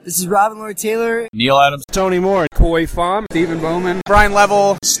This is Robin Lloyd Taylor, Neil Adams, Tony Moore, Koi Pham, Stephen Bowman, Brian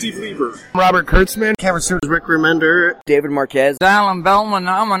Level, Steve Lieber, Robert Kurtzman, Kevin Stewart, Rick Remender, David Marquez, Alan Bellman.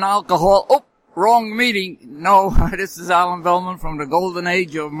 I'm an alcohol. Oh, wrong meeting. No, this is Alan Bellman from the golden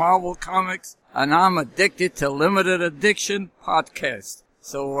age of Marvel Comics, and I'm addicted to Limited Addiction Podcast.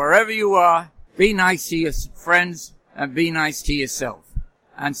 So wherever you are, be nice to your friends and be nice to yourself,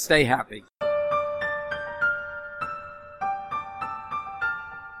 and stay happy.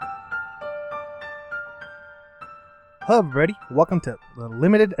 Hello, everybody. Welcome to the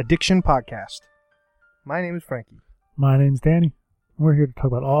Limited Addiction Podcast. My name is Frankie. My name's Danny. We're here to talk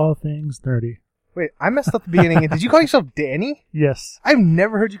about all things nerdy. Wait, I messed up the beginning. Did you call yourself Danny? Yes. I've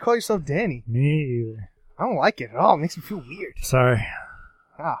never heard you call yourself Danny. Me either. I don't like it at all. It makes me feel weird. Sorry.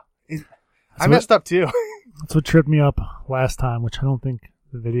 I messed up too. That's what tripped me up last time, which I think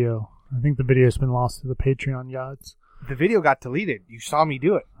the video's been lost to the Patreon gods. The video got deleted. You saw me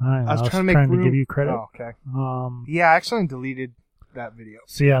do it. I was trying to give you credit. Oh, okay. Yeah, I accidentally deleted that video.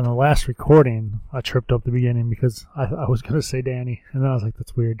 So yeah, in the last recording, I tripped up the beginning because I was going to say Danny, and then I was like,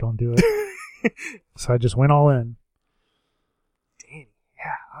 that's weird, don't do it. So I just went all in. Danny,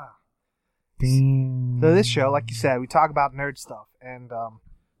 yeah. Dang. So this show, like you said, we talk about nerd stuff, and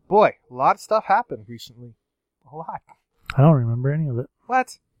boy, a lot of stuff happened recently. A lot. I don't remember any of it.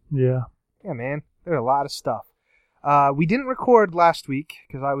 What? Yeah. Yeah, man. There's a lot of stuff. We didn't record last week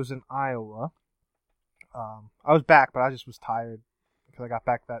because I was in Iowa. I was back, but I just was tired because I got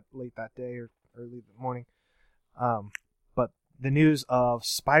back that late that day or early in the morning. But the news of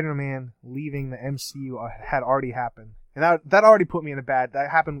Spider-Man leaving the MCU had already happened. And that already put me in a bad... That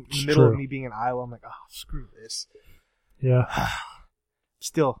happened in the middle of me being in Iowa. I'm like, oh, screw this. Yeah.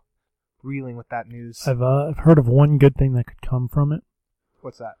 Still reeling with that news. I've heard of one good thing that could come from it.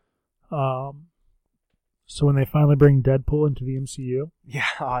 What's that? So when they finally bring Deadpool into the MCU, yeah,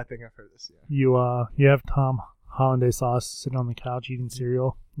 I think I've heard this. Yeah, you have Tom Hollandaise Sauce sitting on the couch eating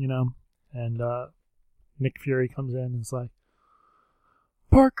cereal, and Nick Fury comes in and is like,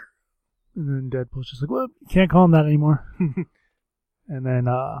 Parker, and then Deadpool's just like, well, you can't call him that anymore. And then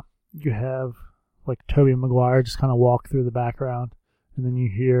you have like Tobey Maguire just kind of walk through the background, and then you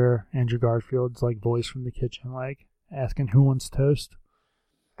hear Andrew Garfield's like voice from the kitchen, like asking who wants toast.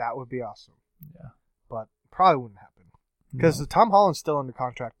 That would be awesome. Yeah. But probably wouldn't happen. Because Tom Holland's still under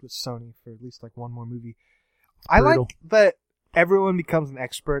contract with Sony for at least like one more movie. I like that everyone becomes an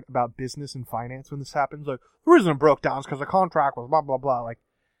expert about business and finance when this happens. Like, the reason it broke down is because the contract was blah, blah, blah. Like,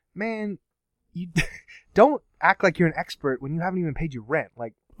 man, you don't act like you're an expert when you haven't even paid your rent.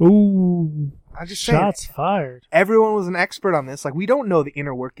 Like, ooh, I just shots fired. Everyone was an expert on this. Like, we don't know the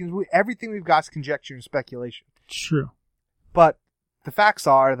inner workings. Everything we've got is conjecture and speculation. True. But the facts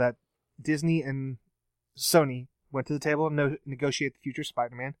are that Disney and Sony went to the table and negotiate the future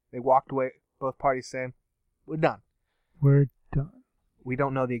Spider-Man. They walked away, both parties saying, we're done. We're done. We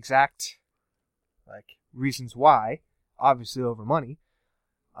don't know the exact reasons why, obviously over money.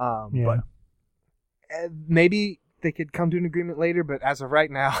 But maybe they could come to an agreement later, but as of right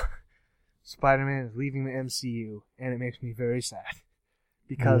now, Spider-Man is leaving the MCU, and it makes me very sad.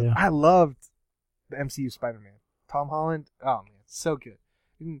 Because I loved the MCU Spider-Man. Tom Holland, oh man, so good.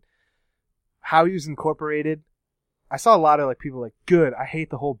 How he was incorporated. I saw a lot of people like, good, I hate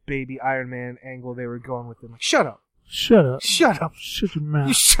the whole baby Iron Man angle they were going with. Like, shut up. Shut up. Shut up. Shut your mouth.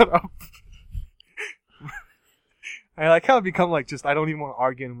 You shut up. I like how it become just, I don't even want to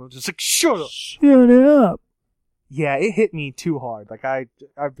argue anymore. Just like, shut up. Shut up. Yeah, it hit me too hard. I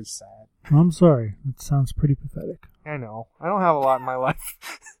was sad. I'm sorry. It sounds pretty pathetic. I know. I don't have a lot in my life.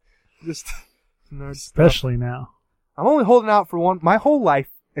 Just nerd Especially stuff. now. I'm only holding out for one. My whole life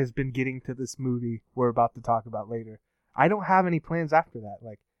has been getting to this movie we're about to talk about later. I don't have any plans after that.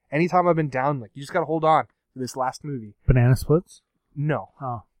 Anytime I've been down, you just gotta hold on to this last movie. Banana Splits? No.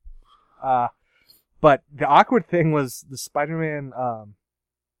 Oh. But the awkward thing was the Spider-Man,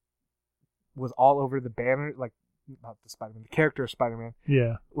 was all over the banner, not the Spider-Man, the character of Spider-Man.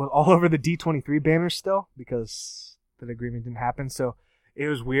 Yeah. Was all over the D23 banner still, because the agreement didn't happen, so it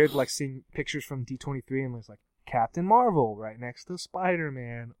was weird, seeing pictures from D23 and it was Captain Marvel right next to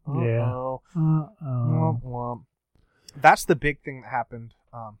Spider-Man. Uh-oh. Yeah. Uh-oh. Womp. That's the big thing that happened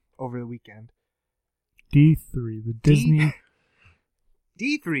over the weekend. D3, the Disney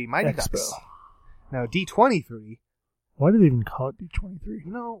D3, Mighty Expo. Ducks. No, D23. Why do they even call it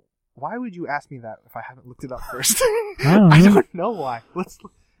D23? Why would you ask me that if I haven't looked it up first? I don't know why.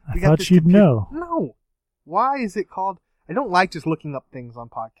 I thought you'd know. No. Why is it called... I don't like just looking up things on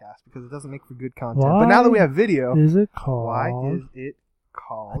podcasts because it doesn't make for good content. Why but now that we have video... is it called? Why is it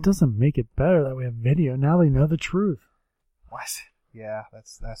called? It doesn't make it better that we have video. Now they know the truth. Why is it? Yeah,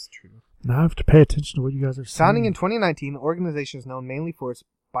 that's true. Now I have to pay attention to what you guys are saying. Founding in 2019, the organization is known mainly for its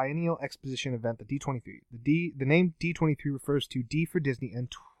biennial exposition event, the D23. The name D23 refers to D for Disney and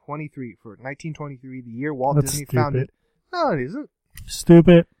 23 for 1923, the year Walt That's Disney stupid. founded. No, it isn't.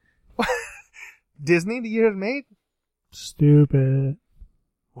 Stupid. Disney, the year it was made? Stupid.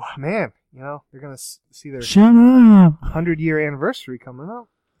 Wow, man, they're going to see their Shut up. 100-year anniversary coming up.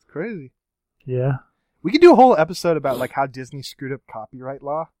 It's crazy. Yeah. We could do a whole episode about like how Disney screwed up copyright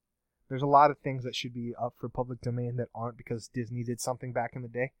law. There's a lot of things that should be up for public domain that aren't because Disney did something back in the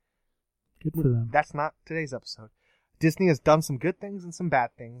day. Good for them. That's not today's episode. Disney has done some good things and some bad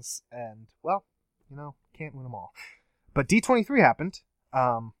things, and, well, can't win them all. But D23 happened,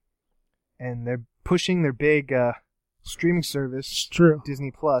 and they're pushing their big streaming service, It's true. Disney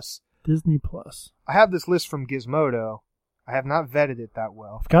Plus. Disney Plus. I have this list from Gizmodo. I have not vetted it that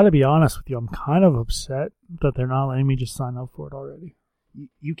well. I've got to be honest with you. I'm kind of upset that they're not letting me just sign up for it already.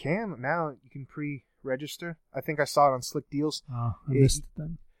 You can now. You can pre-register. I think I saw it on Slick Deals. Oh, I missed it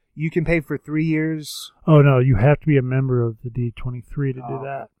then. You can pay for 3 years. Oh, no. You have to be a member of the D23 to do Oh.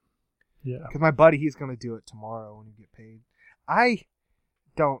 that. Yeah. Because my buddy, he's going to do it tomorrow when you get paid. I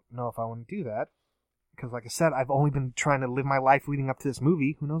don't know if I want to do that. Because like I said, I've only been trying to live my life leading up to this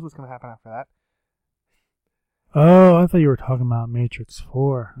movie. Who knows what's going to happen after that? Oh, I thought you were talking about Matrix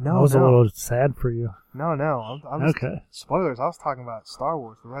 4. No, I was no. a little sad for you. No. I'm just, Okay. Spoilers. I was talking about Star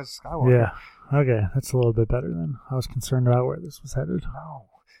Wars, The Rise of Skywalker. Yeah. Okay. That's a little bit better then. I was concerned about where this was headed. No.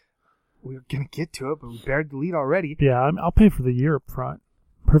 We were going to get to it, but we buried the lead already. Yeah, I'll pay for the year up front.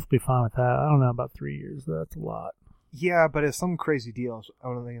 Perfectly fine with that. I don't know about 3 years. That's a lot. Yeah, but it's some crazy deals. I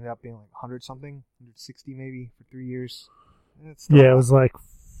don't know, they ended up being like 100 something, 160 maybe for 3 years. It's still a Yeah, it lot. was like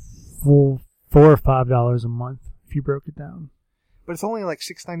 $4 or $5 a month if you broke it down. But it's only like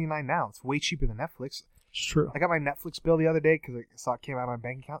 $6.99 now. It's way cheaper than Netflix. It's true. I got my Netflix bill the other day because I saw it came out on my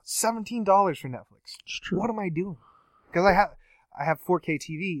bank account. $17 for Netflix. It's true. What am I doing? Because I have 4K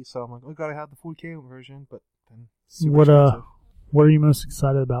TV, so I'm like, oh, gotta have the 4K version, but then it's super expensive. What are you most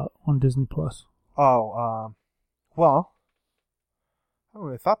excited about on Disney Plus? Well, I haven't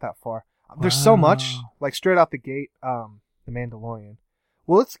really thought that far. There's so much, Wow. like straight out the gate. The Mandalorian.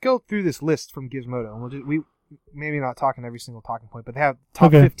 Well, let's go through this list from Gizmodo, and we maybe not talking every single talking point, but they have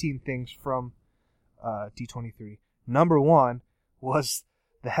top Okay. 15 things from D23. Number 1 was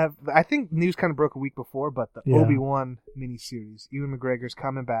I think news kind of broke a week before, but the Yeah. Obi-Wan miniseries. Ewan McGregor's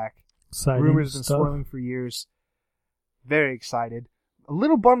coming back. Exciting Rumors have been stuff. swirling for years. Very excited. A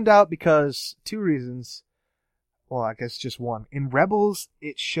little bummed out because 2 reasons. Well, I guess just one. In Rebels,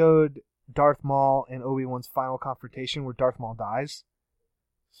 it showed Darth Maul and Obi-Wan's final confrontation where Darth Maul dies.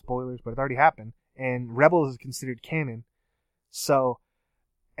 Spoilers, but it already happened. And Rebels is considered canon. So,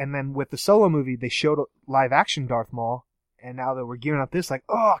 and then with the Solo movie, they showed a live-action Darth Maul. And now that we're gearing up this, like,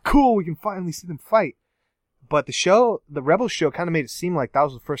 oh, cool, we can finally see them fight. But the Rebels show kind of made it seem like that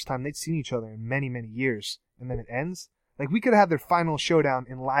was the first time they'd seen each other in many, many years. And then it ends. Like, we could have had their final showdown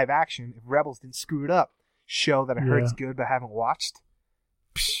in live action if Rebels didn't screw it up. Show that I heard it's good but haven't watched.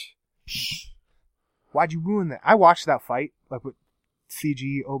 Psh. Why'd you ruin that? I watched that fight, like with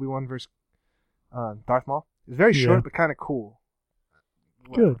CG Obi-Wan versus Darth Maul. It was very short but kind of cool.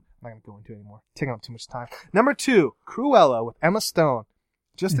 Good. I'm not going to go into it anymore. Taking up too much time. Number 2, Cruella with Emma Stone.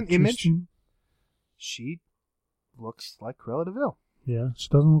 Just an image. Interesting. She looks like Cruella DeVille. Yeah, she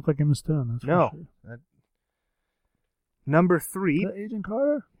doesn't look like Emma Stone. That's No. for sure. Number 3, Is that Agent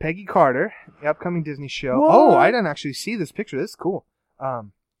Carter? Peggy Carter, the upcoming Disney show. What? Oh, I didn't actually see this picture. This is cool.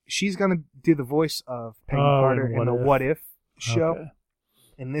 She's going to do the voice of Peggy Carter in the What If show. Okay.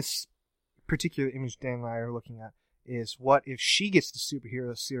 And this particular image Dan and I are looking at is what if she gets the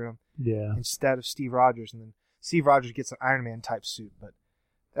superhero serum Yeah. instead of Steve Rogers, and then Steve Rogers gets an Iron Man type suit. But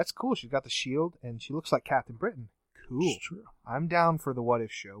that's cool. She's got the shield, and she looks like Captain Britain. Cool. It's true. I'm down for the What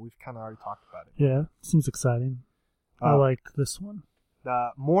If show. We've kind of already talked about it. Yeah, seems exciting. I liked this one.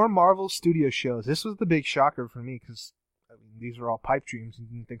 More Marvel Studio shows. This was the big shocker for me because these are all pipe dreams and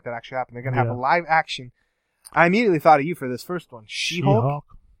didn't think that actually happened. They're going to have a live action. I immediately thought of you for this first one. She-Hulk.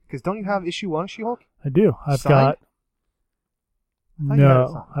 Because don't you have issue 1 of She-Hulk? I do. I've Signed?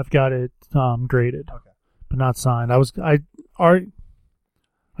 I've got it graded, Okay. but not signed. I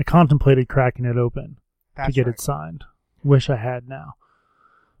contemplated cracking it open to get it signed. Wish I had now.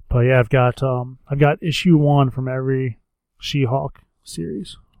 But yeah, I've got issue 1 from every She-Hulk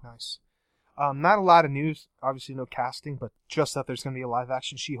series. Nice. Not a lot of news. Obviously, no casting, but just that there's going to be a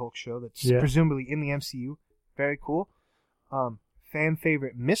live-action She-Hulk show that's presumably in the MCU. Very cool. Fan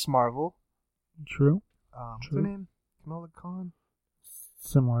favorite Miss Marvel. True. What's her name? Kamala Khan?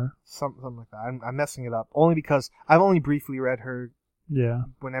 Similar. Something like that. I'm messing it up. Only because I've only briefly read her Yeah.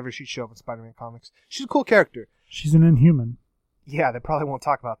 Whenever she'd show up in Spider-Man comics. She's a cool character. She's an Inhuman. Yeah, they probably won't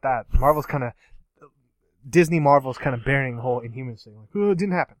talk about that. Marvel's kind of burying the whole Inhuman thing. Like, oh, it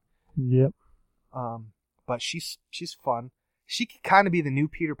didn't happen. Yep. But she's fun. She could kind of be the new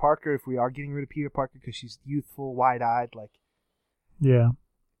Peter Parker if we are getting rid of Peter Parker because she's youthful, wide-eyed, like. Yeah.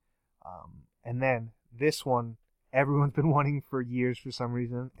 And then this one, everyone's been wanting for years for some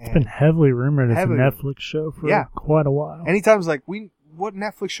reason. And it's been heavily rumored. It's a Netflix show for quite a while. Anytime it's like, what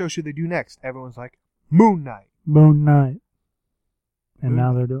Netflix show should they do next? Everyone's like, Moon Knight. Moon Knight. And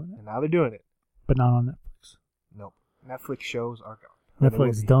now they're doing it. But not on Netflix. Nope. Netflix shows are gone.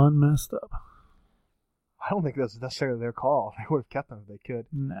 Netflix done messed up. I don't think that's necessarily their call. They would have kept them if they could.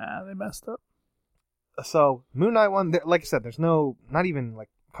 Nah, they messed up. So, Moon Knight one, like I said, there's not even like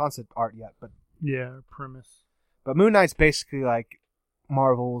concept art yet, but yeah, premise. But Moon Knight's basically like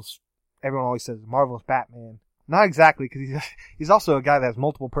Marvel's. Everyone always says Marvel's Batman. Not exactly, because he's also a guy that has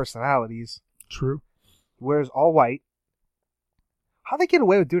multiple personalities. True. He wears all white. How they get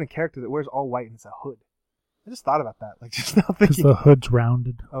away with doing a character that wears all white and it's a hood? I just thought about that. Like, just not thinking. Because the hood's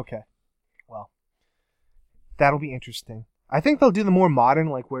rounded. Okay. Well, that'll be interesting. I think they'll do the more modern,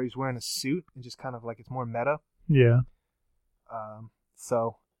 like where he's wearing a suit and just kind of like it's more meta. Yeah.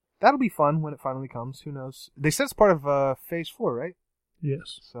 So that'll be fun when it finally comes. Who knows? They said it's part of Phase 4, right?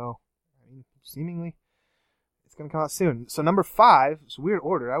 Yes. So, I mean, seemingly it's going to come out soon. So number 5, it's a weird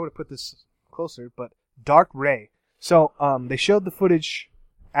order. I would have put this closer, but Dark Ray. So they showed the footage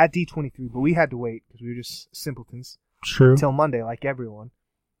at D23, but we had to wait because we were just simpletons. True. Until Monday, like everyone.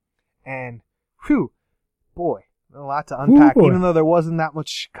 And, whew, boy, a lot to unpack. Ooh, even though there wasn't that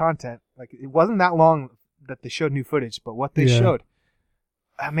much content. Like, it wasn't that long that they showed new footage, but what they showed,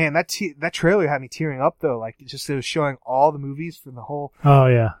 man, that trailer had me tearing up though. Like, it was showing all the movies from the whole. Oh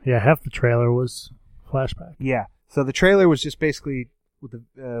yeah, half the trailer was flashback. Yeah, so the trailer was just basically with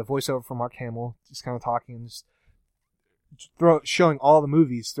the voiceover from Mark Hamill, just kind of talking and just showing all the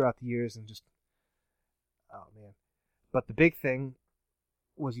movies throughout the years and just, oh man. But the big thing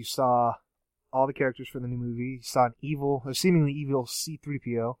was you saw all the characters for the new movie. You saw a seemingly evil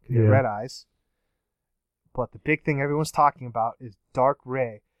C-3PO because he had red eyes. But the big thing everyone's talking about is Dark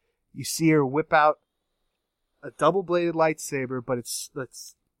Ray. You see her whip out a double-bladed lightsaber, but it's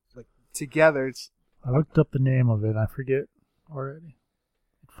like together. I looked up the name of it. I forget already.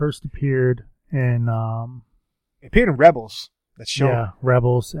 It first appeared in Rebels. That's shown. Yeah,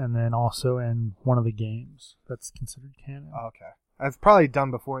 Rebels, and then also in one of the games that's considered canon. Oh, okay. I've probably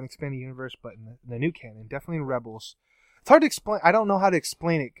done before in the Expanded Universe, but in the new canon, definitely in Rebels. It's hard to explain. I don't know how to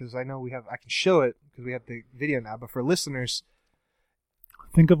explain it because I know I can show it because we have the video now, but for listeners.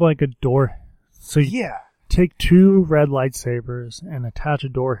 Think of like a door. So you take 2 red lightsabers and attach a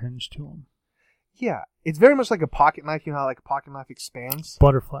door hinge to them. Yeah. It's very much like a pocket knife. You know how like a pocket knife expands?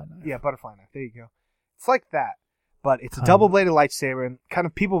 Butterfly knife. Yeah, butterfly knife. There you go. It's like that. But it's a double-bladed lightsaber, and kind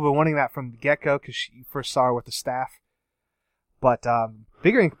of people have been wanting that from the get-go because you first saw her with the staff. But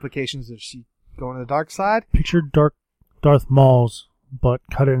bigger implications if she going to the dark side. Picture Darth Maul's, but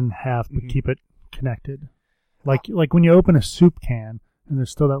cut it in half, but keep it connected. Like when you open a soup can, and there's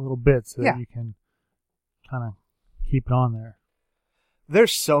still that little bit so that you can kind of keep it on there.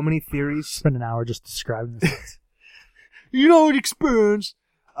 There's so many theories. Spend an hour just describing this. You know it expands.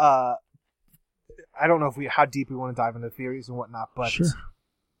 I don't know how deep we want to dive into theories and whatnot, but sure.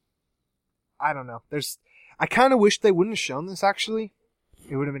 I don't know. I kind of wish they wouldn't have shown this. Actually,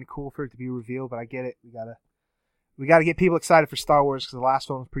 it would have been cool for it to be revealed. But I get it. We gotta get people excited for Star Wars because the last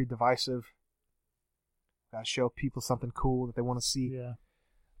one was pretty divisive. Gotta show people something cool that they want to see. Yeah.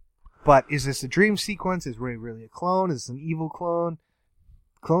 But is this a dream sequence? Is Rey really a clone? Is this an evil clone?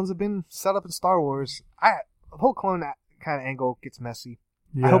 Clones have been set up in Star Wars. The whole clone kind of angle gets messy.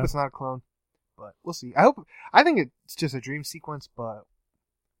 Yeah. I hope it's not a clone, but we'll see. I think it's just a dream sequence, but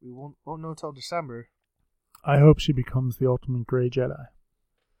we won't know until December. I hope she becomes the ultimate gray Jedi.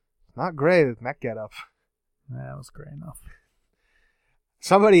 Not gray with that getup. That was gray enough.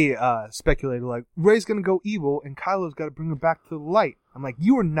 Somebody speculated like Rey's gonna go evil and Kylo's got to bring her back to the light. I'm like,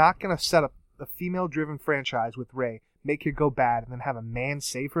 you are not gonna set up a female-driven franchise with Rey, make her go bad, and then have a man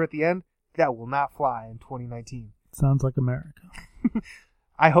save her at the end. That will not fly in 2019. Sounds like America.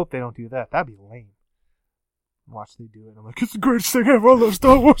 I hope they don't do that. That'd be lame. Watch they do it. I'm like, it's the greatest thing ever. I love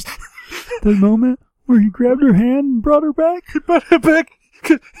Star Wars. The moment where he grabbed her hand and brought her back. He brought her back.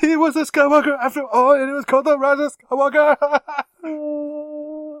 He was a Skywalker after all, and it was called the Rise of Skywalker.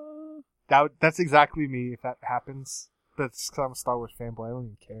 That's exactly me if that happens. That's because I'm a Star Wars fanboy. I don't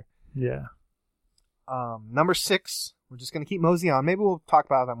even care. Yeah. Number 6. We're just going to keep moseying on. Maybe we'll talk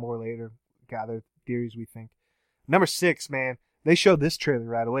about that more later. Gather theories we think. Number 6, man. They showed this trailer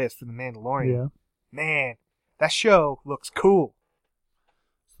right away. It's for The Mandalorian. Yeah. Man, that show looks cool.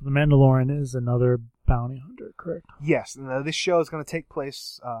 So the Mandalorian is another bounty hunter, correct? Yes, and this show is going to take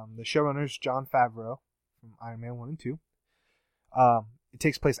place, the showrunner's Jon Favreau from Iron Man 1 and 2. It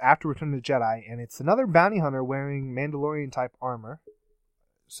takes place after Return of the Jedi, and it's another bounty hunter wearing Mandalorian-type armor.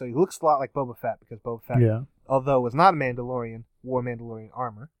 So he looks a lot like Boba Fett, because Boba Fett, although was not a Mandalorian, wore Mandalorian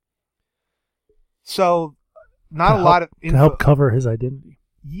armor. So, not a lot of info. To help cover his identity.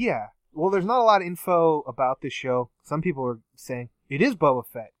 Yeah. Well, there's not a lot of info about this show. Some people are saying, it is Boba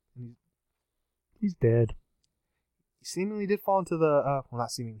Fett. He's dead. He seemingly did fall into the, well,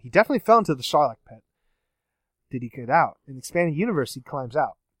 not seemingly. He definitely fell into the Sarlacc pit. Did he get out? In the expanded universe, he climbs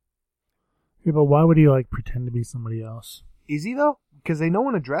out. Yeah, but why would he, pretend to be somebody else? Is he, though? Because no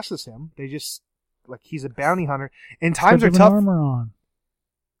one addresses him. They just, he's a bounty hunter. And times are tough. Armor on.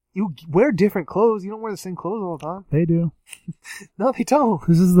 You wear different clothes. You don't wear the same clothes all the time. They do. No, they don't.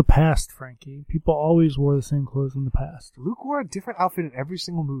 This is the past, Frankie. People always wore the same clothes in the past. Luke wore a different outfit in every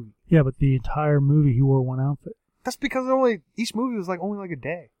single movie. Yeah, but the entire movie he wore one outfit. That's because each movie was only a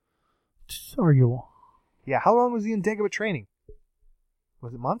day. It's arguable. Yeah, how long was he in Dagobah training?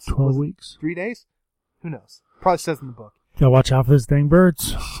 Was it months? 12 weeks. 3 days? Who knows? Probably says in the book. Gotta watch out for those dang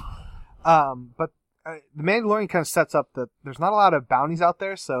birds. But The Mandalorian kind of sets up that there's not a lot of bounties out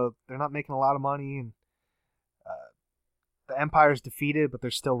there, so they're not making a lot of money, and the Empire's defeated, but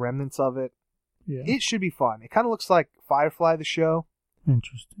there's still remnants of it. Yeah. It should be fun. It kind of looks like Firefly, the show.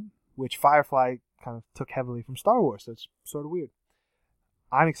 Interesting. Which Firefly kind of took heavily from Star Wars, so it's sort of weird.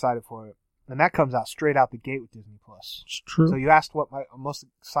 I'm excited for it. And that comes out straight out the gate with Disney+. It's true. So you asked what I'm most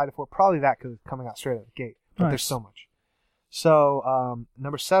excited for. Probably that, because it's coming out straight out the gate. But There's so much. So,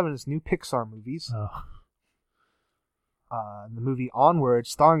 number 7 is new Pixar movies. Oh. The movie Onward,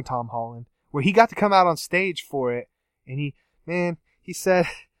 starring Tom Holland, where he got to come out on stage for it, and he said,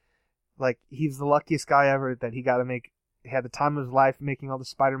 he's the luckiest guy ever that he had the time of his life making all the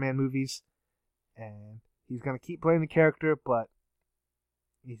Spider-Man movies, and he's going to keep playing the character, but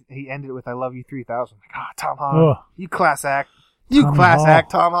he ended it with "I love you 3000." Tom Holland, you class act. Tom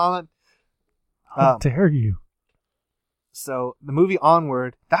Holland. How dare you? So the movie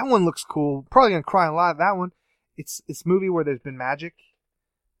Onward, that one looks cool. Probably gonna cry a lot. That one, it's a movie where there's been magic.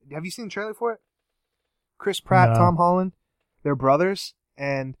 Have you seen the trailer for it? Chris Pratt, No. Tom Holland, they're brothers,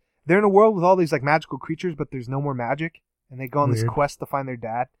 and they're in a world with all these magical creatures, but there's no more magic, and they go on this quest to find their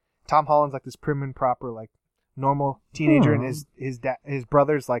dad. Tom Holland's this prim and proper normal teenager, and his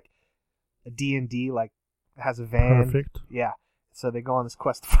brother's a D&D, has a van. Perfect. Yeah. So they go on this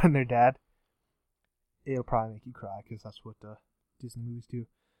quest to find their dad. It'll probably make you cry, because that's what Disney movies do.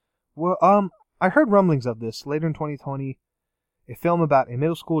 Well, I heard rumblings of this later in 2020. A film about a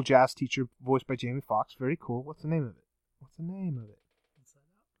middle school jazz teacher voiced by Jamie Foxx. Very cool. What's the name of it?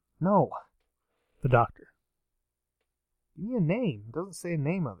 No. The Doctor. Give me a name. It doesn't say a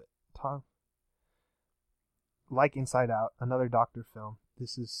name of it. Tom. Like Inside Out, another Doctor film.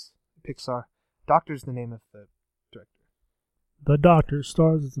 This is Pixar. Doctor's the name of the director. The Doctor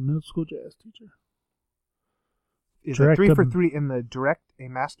stars as a middle school jazz teacher. Is it 3 for 3 in the direct a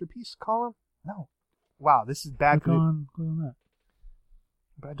masterpiece column? No. Wow, this is bad. Click on that.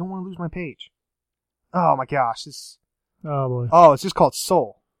 But I don't want to lose my page. Oh my gosh, Oh boy. Oh, it's just called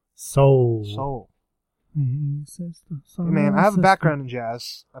Soul. Soul. Hey man, I have a background in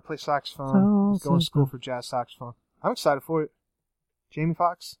jazz. I play saxophone. I was going to school for jazz saxophone. I'm excited for it. Jamie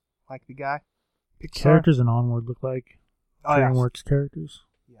Foxx, like the guy. Pixar. Characters in Onward look like DreamWorks characters.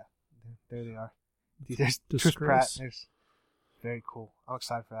 Yeah, there they are. There's Chris Pratt. There's very cool. I'm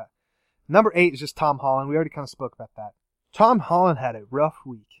excited for that. Number 8 is just Tom Holland. We already kind of spoke about that. Tom Holland had a rough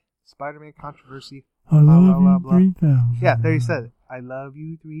week. Spider-Man controversy. I love you 3000. Yeah, there you said it. I love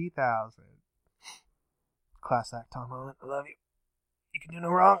you 3000. Class act, Tom Holland. I love you. You can do no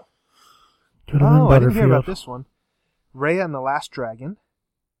wrong. I didn't hear about this one. Raya and the Last Dragon.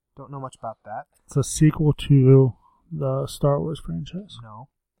 Don't know much about that. It's a sequel to the Star Wars franchise. No.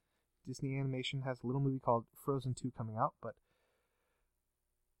 Disney Animation has a little movie called Frozen 2 coming out, but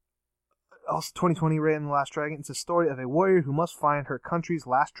also 2020 Raya and the Last Dragon. It's a story of a warrior who must find her country's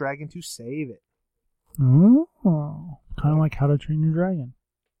last dragon to save it. Oh, kind of like How to Train Your Dragon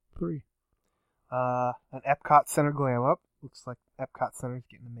 3. An Epcot Center glam up. Looks like Epcot Center's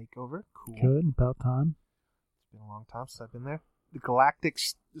getting a makeover. Cool. Good, about time. It's been a long time since I've been there. The Galactic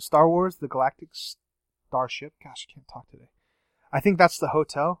Star Wars, the Galactic Starship. Gosh, I can't talk today. I think that's the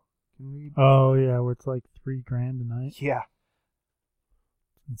hotel. Oh yeah, where it's like $3,000 a night. Yeah,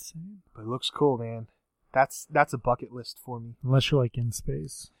 insane. But it looks cool, man. That's a bucket list for me. Unless you're in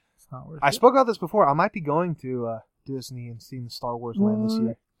space, it's not worth it. I spoke about this before. I might be going to Disney and seeing the Star Wars land this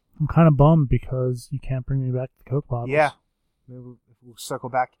year. I'm kind of bummed because you can't bring me back the Coke bottles. Yeah. Maybe we'll circle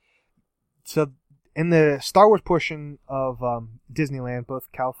back. So, in the Star Wars portion of Disneyland,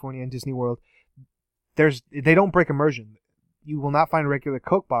 both California and Disney World, they don't break immersion. You will not find a regular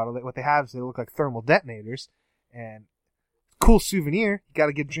Coke bottle. What they have is they look like thermal detonators. And cool souvenir. You got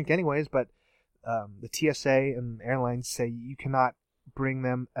to get a drink anyways, but the TSA and airlines say you cannot bring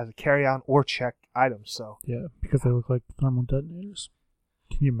them as a carry-on or check items. So yeah, because they look like thermal detonators.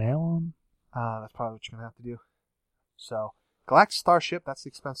 Can you mail them? That's probably what you're going to have to do. So, Galactic Starship, that's the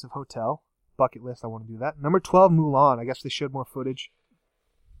expensive hotel. Bucket list, I want to do that. Number 12, Mulan. I guess they showed more footage.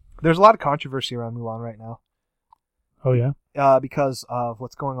 There's a lot of controversy around Mulan right now. Oh, yeah? Because of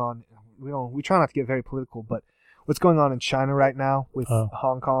what's going on. We try not to get very political, but what's going on in China right now with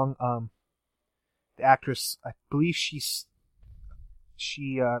Hong Kong. The actress, I believe she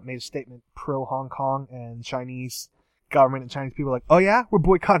made a statement pro Hong Kong, and Chinese government and Chinese people are like, oh yeah, we're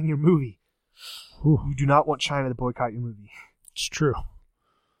boycotting your movie. Ooh. You do not want China to boycott your movie. It's true.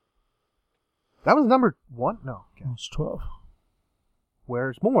 That was number 1? No. Okay. It's 12.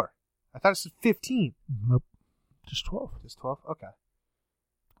 Where's more? I thought it said 15. Nope. Just 12. Just 12? Okay.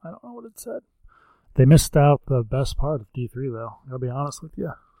 I don't know what it said. They missed out the best part of D3, though. I'll be honest with you.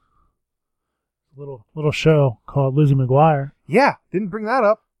 A little show called Lizzie McGuire. Yeah, didn't bring that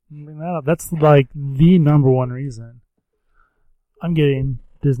up. That's like the number one reason I'm getting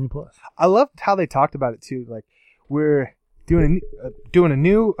Disney Plus. I loved how they talked about it too. Like, we're doing a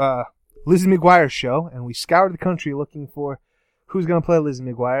new Lizzie McGuire show, and we scoured the country looking for who's going to play Lizzie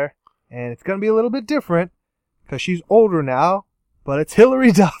McGuire, and it's going to be a little bit different because she's older now, but it's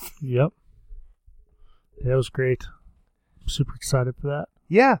Hilary Duff. Yep. Yeah, it was great. I'm super excited for that.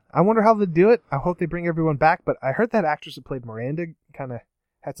 Yeah, I wonder how they do it. I hope they bring everyone back, but I heard that actress who played Miranda kind of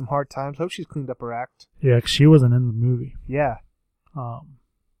had some hard times. Hope she's cleaned up her act. Yeah, 'cause she wasn't in the movie. Yeah. Yeah,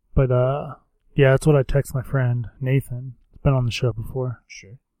 that's what I text my friend, Nathan. He's been on the show before.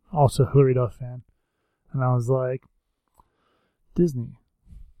 Sure. Also a Hilary Duff fan. And I was like, Disney.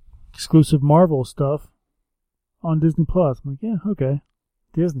 Exclusive Marvel stuff on Disney Plus. I'm like, yeah, okay.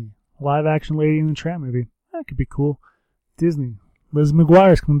 Disney. Live action Lady in the Tramp movie. That could be cool. Disney. Liz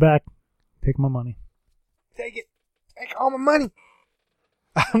McGuire's coming back. Take my money. Take it. Take all my money.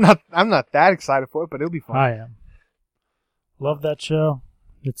 I'm not that excited for it, but it'll be fun. I am. Love that show.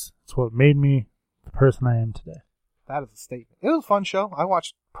 It's what made me the person I am today. That is a statement. It was a fun show. I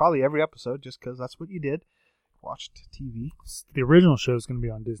watched probably every episode just because that's what you did. Watched TV. The original show is going to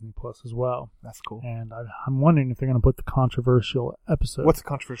be on Disney Plus as well. That's cool. And I'm wondering if they're going to put the controversial episode. What's the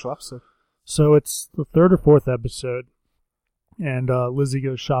controversial episode? So it's the 3rd or 4th episode, and Lizzie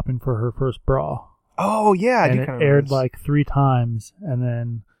goes shopping for her first bra. Oh, yeah. And it aired like 3 times, and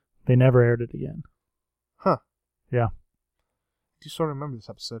then they never aired it again. Huh. Yeah. Do you sort of remember this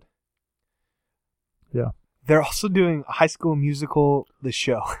episode? Yeah. They're also doing High School Musical, the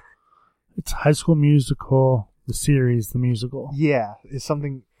show. It's High School Musical, the series, the musical. Yeah, it's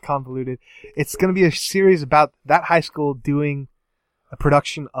something convoluted. It's going to be a series about that high school doing a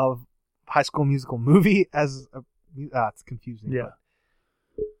production of High School Musical movie as a... it's confusing. Yeah.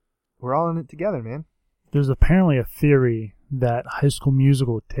 We're all in it together, man. There's apparently a theory that High School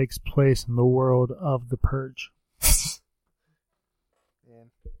Musical takes place in the world of The Purge.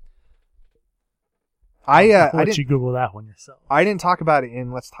 I let you Google that one yourself. I didn't talk about it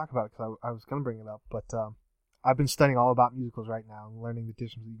in Let's Talk About It because I was going to bring it up, but I've been studying all about musicals right now and learning the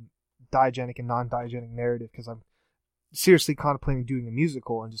difference between diegetic and non-diegetic narrative because I'm seriously contemplating doing a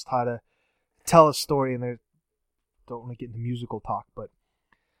musical and just how to tell a story, and don't want to get into musical talk, but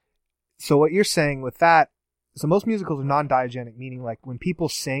so what you're saying with that, so most musicals are non-diegetic, meaning like when people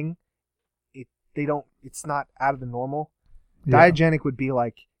sing, it's not out of the normal. Yeah. Diegetic would be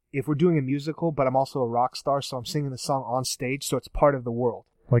like, if we're doing a musical, but I'm also a rock star, so I'm singing the song on stage, so it's part of the world.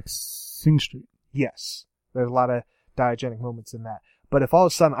 Like Sing Street. Yes. There's a lot of diegetic moments in that. But if all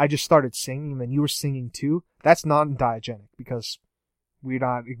of a sudden I just started singing and then you were singing too, that's non-diegetic because we're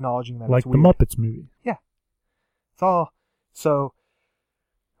not acknowledging that like it's weird. The Muppets movie. Yeah. It's all... So,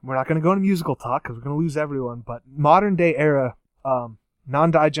 we're not going to go into musical talk because we're going to lose everyone, but modern day era...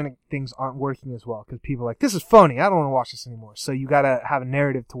 non-diegetic things aren't working as well because people are like, this is phony, I don't want to watch this anymore. So you gotta have a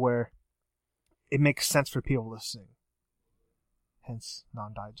narrative to where it makes sense for people to sing. Hence,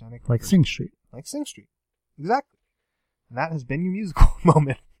 non-diegetic. Like Sing Street. Like Sing Street. Exactly. And that has been your musical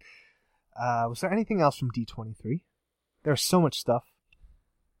moment. Was there anything else from D23? There's so much stuff.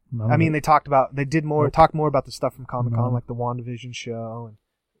 No, I mean, they talked more about the stuff from Comic-Con, like the WandaVision show and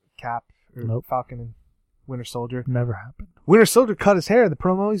Cap, or Falcon and Winter Soldier. Never happened. Winter Soldier cut his hair. The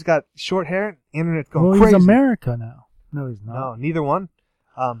promo, he's got short hair. Internet's going Well, crazy. he's America now. No, he's not. No, neither one.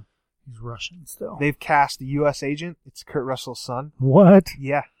 He's Russian still. They've cast a U.S. agent. It's Kurt Russell's son. What?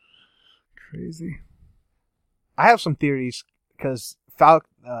 Yeah. Crazy. I have some theories because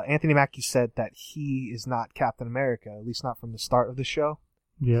Anthony Mackie said that he is not Captain America, at least not from the start of the show.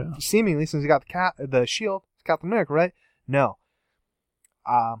 Yeah. Seemingly, since he got the shield, it's Captain America, right? No.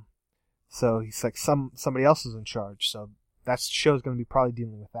 So he's like somebody else is in charge. So that show's going to be probably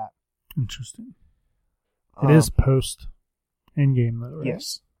dealing with that. Interesting. It is post Endgame though, right?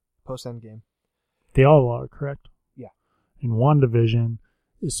 Yes. Post Endgame. They all are, correct? Yeah. And WandaVision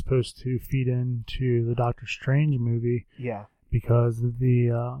is supposed to feed into the Doctor Strange movie Yeah. because of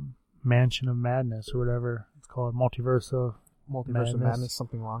the Mansion of Madness or whatever it's called, Multiverse of Madness,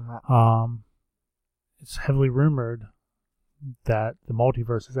 something along that. It's heavily rumored that the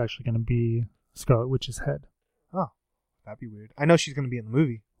multiverse is actually going to be Scarlet Witch's head. Oh, that'd be weird. I know she's going to be in the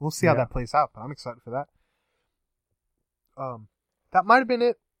movie. We'll see how that plays out, but I'm excited for that. That might have been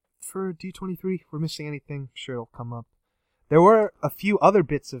it for D23. If we're missing anything, sure it'll come up. There were a few other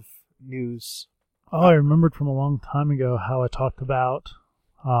bits of news. Oh, I remembered from a long time ago how I talked about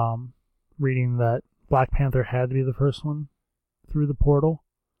reading that Black Panther had to be the first one through the portal.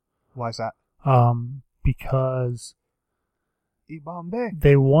 Why is that? Because Bombay.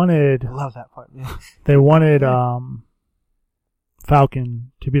 they wanted I love that part. Yeah. they wanted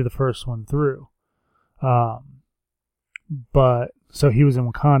Falcon to be the first one through. But so he was in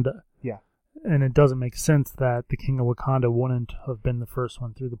Wakanda. Yeah. And it doesn't make sense that the King of Wakanda wouldn't have been the first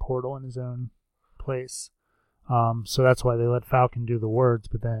one through the portal in his own place. So that's why they let Falcon do the words,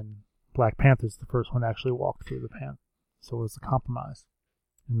 but then Black Panther's the first one to actually walk through the pan. So it was a compromise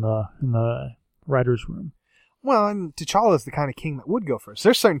in the writer's room. Well, and T'Challa's the kind of king that would go first.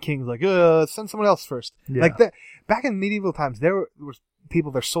 There's certain kings like, send someone else first. Yeah. Like that. Back in medieval times, there were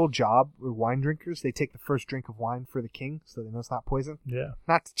people, their sole job were wine drinkers. They take the first drink of wine for the king so they know it's not poison. Yeah.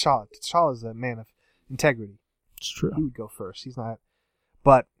 Not T'Challa. T'Challa's a man of integrity. It's true. He would go first. He's not.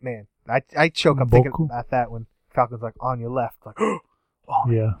 But, man, I choke up thinking about that when Falcon's like, on your left. Like, oh,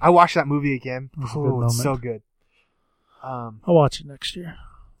 yeah. I watched that movie again. It was a good Oh, it's so moment. good. I'll watch it next year.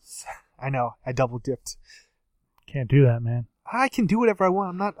 I know. I double dipped. Can't do that, man. I can do whatever I want.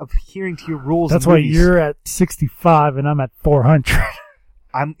 I'm not adhering to your rules. That's and why movies. you're at 65 and I'm at 400.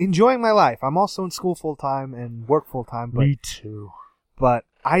 I'm enjoying my life. I'm also in school full time and work full time. Me too. But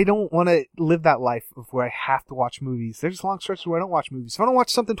I don't want to live that life of where I have to watch movies. There's long stretches where I don't watch movies. If I don't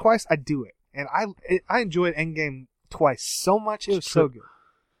watch something twice, I do it. And I enjoyed Endgame twice so much. It was so good.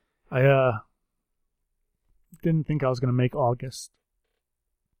 I didn't think I was going to make August,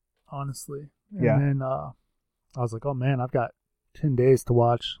 honestly. And Yeah. then I was like, oh man, I've got 10 days to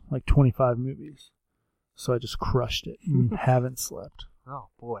watch like 25 movies. So I just crushed it and haven't slept. Oh,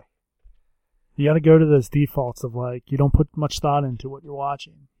 boy. You got to go to those defaults of like, you don't put much thought into what you're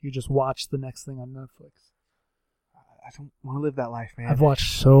watching. You just watch the next thing on Netflix. I don't want to live that life, man. I've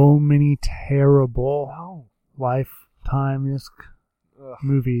watched so many terrible No. Lifetime-esque Ugh.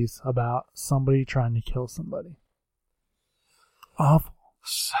 movies about somebody trying to kill somebody. Awful.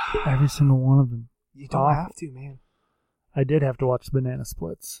 Every single one of them. You don't Awful. have to, man. I did have to watch the Banana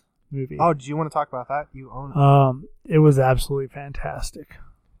Splits movie. Oh, do you want to talk about that? You own it. It was absolutely fantastic.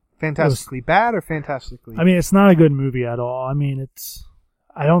 Fantastically bad or fantastically? I mean, it's not a good movie at all. I mean,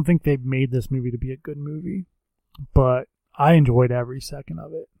 I don't think they made this movie to be a good movie, but I enjoyed every second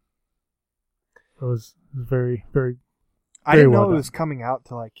of it. It was very, very, I didn't know well it was done. coming out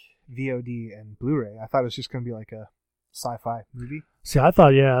to like VOD and Blu-ray. I thought it was just going to be like a sci-fi movie. See, that's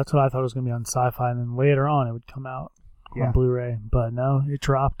what I thought it was going to be on Sci-Fi, and then later on it would come out Yeah. on Blu-ray. But no, it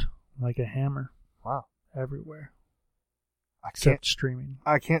dropped like a hammer Wow. everywhere, I can't. except streaming.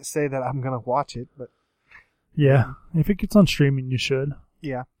 I can't say that I'm going to watch it, but Yeah, if it gets on streaming, you should.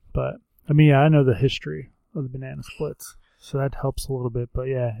 yeah. But I mean, yeah, I know the history of the Banana Splits, so that helps a little bit. But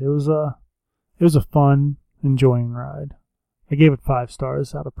yeah, it was a fun, enjoying ride. I gave it 5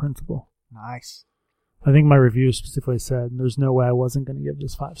 stars out of principle. Nice. I think my review specifically said there's no way I wasn't going to give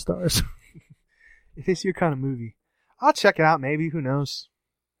this 5 stars. If it's your kind of movie, I'll check it out maybe. Who knows?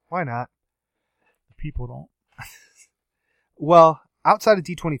 Why not? People don't. Well, outside of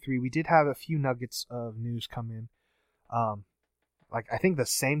D23, we did have a few nuggets of news come in. Like I think the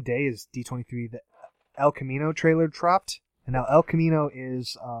same day as D23, the El Camino trailer dropped. And now El Camino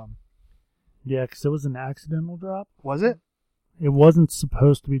is, Yeah, because it was an accidental drop. was it? It wasn't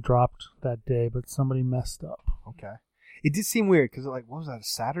supposed to be dropped that day, but somebody messed up. Okay. It did seem weird because like, what was that, a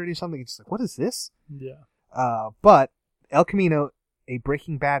Saturday or something? It's like, what is this? Yeah. But El Camino, a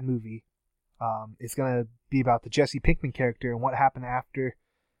Breaking Bad movie, It's going to be about the Jesse Pinkman character and what happened after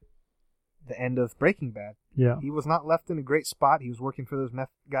the end of Breaking Bad. Yeah. He was not left in a great spot. He was working for those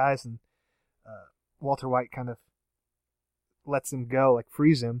meth guys, and Walter White kind of lets him go, like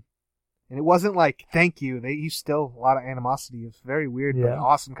frees him. And it wasn't like, thank you. They used still a lot of animosity. It was very weird, but an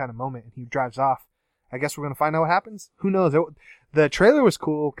awesome kind of moment. And he drives off. I guess we're going to find out what happens. Who knows? The trailer was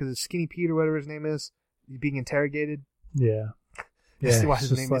cool because Skinny Pete or whatever his name is, he's being interrogated. Yeah. Just why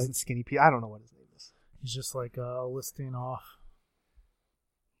his name isn't Skinny Pete. I don't know what his name is. He's just like listing off.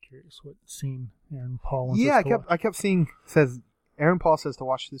 Curious what scene Aaron Paul wants us to watch. I kept seeing, says Aaron Paul says to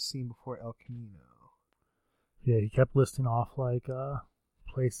watch this scene before El Camino. Yeah, he kept listing off like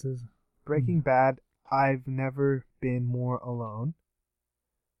places. Breaking Bad, I've never been more alone.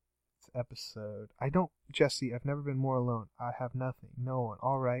 This episode. Jesse, I've never been more alone. I have nothing, no one,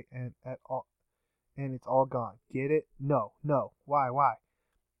 all right, and it's all gone. Get it? No. Why?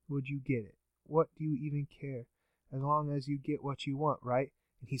 Would you get it? What do you even care? As long as you get what you want, right?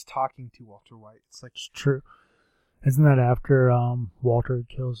 And he's talking to Walter White. It's like, it's true. Isn't that after Walter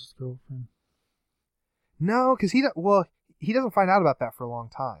kills his girlfriend? No, because he doesn't find out about that for a long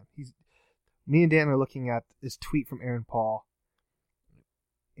time. Me and Dan are looking at this tweet from Aaron Paul,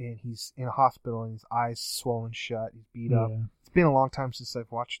 and he's in a hospital and his eyes swollen shut. He's beat up. It's been a long time since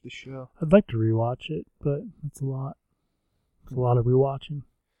I've watched the show. I'd like to rewatch it, but it's a lot. It's a lot of rewatching.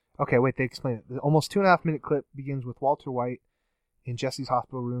 Okay, wait, they explain it. The almost 2.5 minute clip begins with Walter White in Jesse's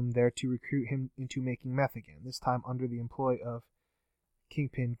hospital room there to recruit him into making meth again, this time under the employ of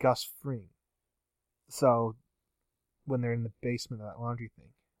Kingpin Gus Fring. So, when they're in the basement of that laundry thing,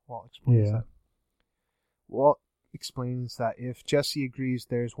 Walt explains that if Jesse agrees,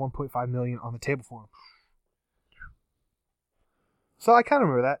 there's $1.5 million on the table for him. So I kind of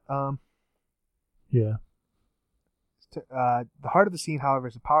remember that. Yeah. The heart of the scene, however,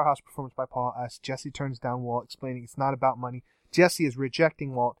 is a powerhouse performance by Paul as Jesse turns down Walt, explaining it's not about money. Jesse is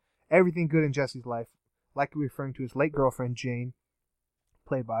rejecting Walt. Everything good in Jesse's life, likely referring to his late girlfriend, Jane,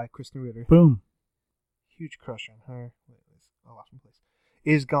 played by Kristen Ritter. Boom. Huge crush on her. I lost my place.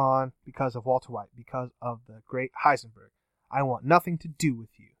 Is gone because of Walter White, because of the great Heisenberg. I want nothing to do with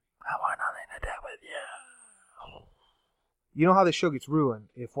you. I want nothing to do with you. You know how this show gets ruined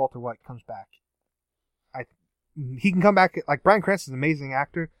if Walter White comes back. He can come back, like Bryan Cranston's an amazing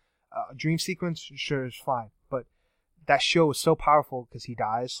actor. Dream sequence, sure, is fine. But that show is so powerful because he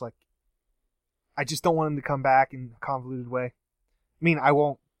dies. Like, I just don't want him to come back in a convoluted way. I mean, I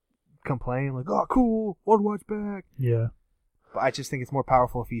won't complain, like, oh, cool, Walter White's back. Yeah. But I just think it's more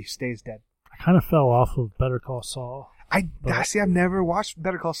powerful if he stays dead. I kind of fell off of Better Call Saul. See, I've never watched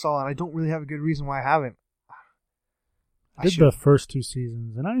Better Call Saul, and I don't really have a good reason why I haven't. I did the first 2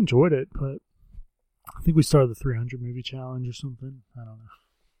 seasons, and I enjoyed it, but I think we started the 300 movie challenge or something. I don't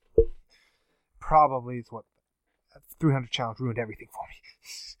know. Probably it's what 300 challenge ruined everything for me.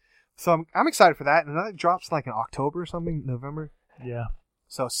 So I'm excited for that, and that drops like in October or something, November. Yeah.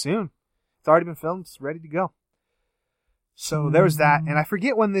 So soon. It's already been filmed. It's ready to go. So there was that, and I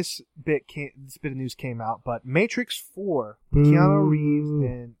forget when this bit of news came out, but Matrix 4, Keanu Reeves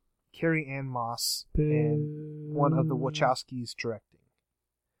and Carrie-Anne Moss and one of the Wachowskis directing.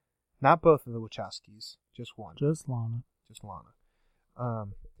 Not both of the Wachowskis, just one. Just Lana.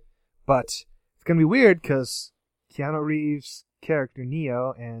 But it's going to be weird because Keanu Reeves' character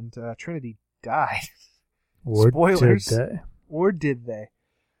Neo and Trinity died. Spoilers. Or did they?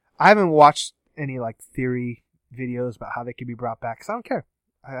 I haven't watched any like theory videos about how they could be brought back because I don't care.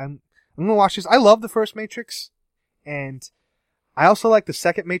 I'm going to watch this. I love the first Matrix, and I also like the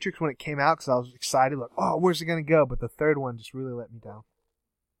second Matrix when it came out because I was excited, like, oh, where's it going to go? But the third one just really let me down.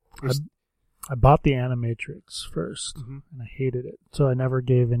 I bought the Animatrix first, and I hated it, so I never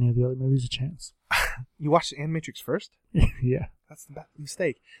gave any of the other movies a chance. You watched the Animatrix first? Yeah. That's the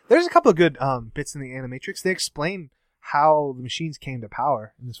mistake. There's a couple of good bits in the Animatrix. They explain how the machines came to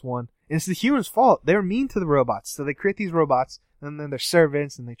power in this one. And it's the humans' fault. They're mean to the robots. So they create these robots, and then they're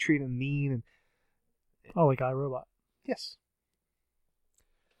servants, and they treat them mean. And oh, like iRobot. Yes.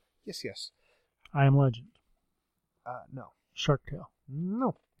 Yes. I Am Legend. No. Shark Tale.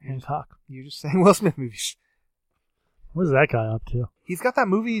 No. Hancock. You're just saying Will Smith movies. What is that guy up to? He's got that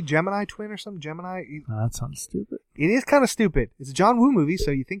movie Gemini Twin or something. Gemini. That sounds stupid. It is kind of stupid. It's a John Woo movie,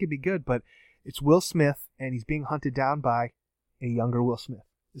 so you think it'd be good, but it's Will Smith, and he's being hunted down by a younger Will Smith.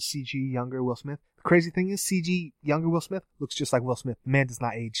 The CG younger Will Smith. The crazy thing is, CG younger Will Smith looks just like Will Smith. The man does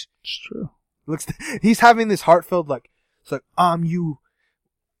not age. It's true. He's having this heartfelt, like, it's like, I'm you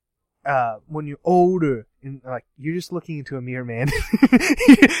when you're older. And, like, you're just looking into a mirror, man.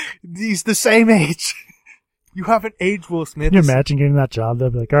 He's the same age. You haven't aged Will Smith. Can you imagine getting that job? They'll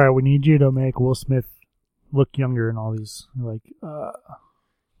be like, all right, we need you to make Will Smith look younger and all these. You're like,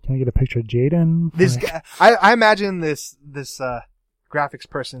 can I get a picture of Jaden? This guy, I imagine this graphics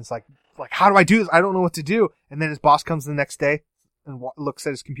person's like, how do I do this? I don't know what to do. And then his boss comes the next day and looks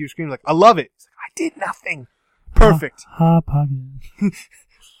at his computer screen like, I love it. He's like, I did nothing. Perfect. Hot pocket.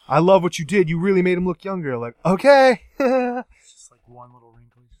 I love what you did. You really made him look younger. Like, okay. It's just like one little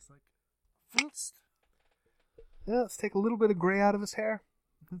wrinkle. Just like, yeah, let's take a little bit of gray out of his hair.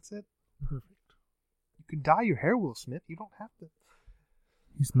 That's it. Perfect. You can dye your hair, Will Smith. You don't have to.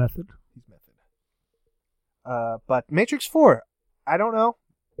 He's method. But Matrix 4, I don't know.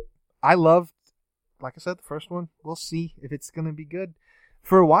 I loved, like I said, the first one. We'll see if it's going to be good.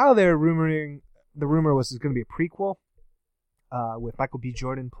 For a while they were rumoring, the rumor was it's going to be a prequel, with Michael B.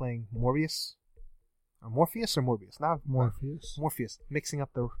 Jordan playing Morbius. Or Morpheus or Morbius? Not Morpheus. Morpheus. Mixing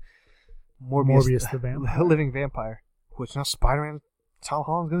up the Morbius the vampire. living vampire, which now Spider-Man Tom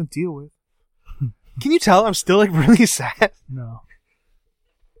Holland's going to deal with. Can you tell I'm still like really sad? No.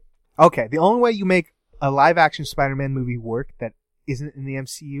 Okay, the only way you make a live-action Spider-Man movie work that isn't in the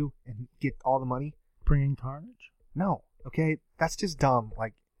MCU and get all the money? Bringing Carnage? No. Okay, that's just dumb.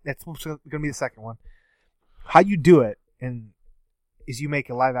 Like, that's going to be the second one. How you do it is you make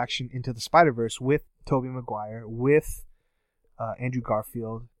a live-action Into the Spider-Verse with Tobey Maguire, with Andrew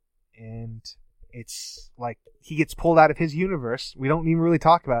Garfield, and it's like he gets pulled out of his universe. We don't even really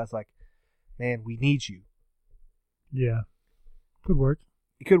talk about it. It's like, man, we need you. Yeah. Could work.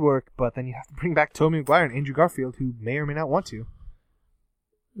 It could work, but then you have to bring back Tobey Maguire and Andrew Garfield, who may or may not want to.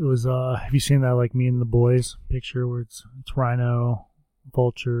 It was, have you seen that, like, Me and the Boys picture where it's Rhino,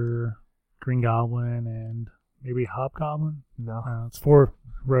 Vulture, Green Goblin, and maybe Hobgoblin? No. It's 4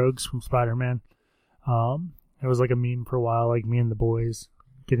 rogues from Spider-Man. It was like a meme for a while, like Me and the Boys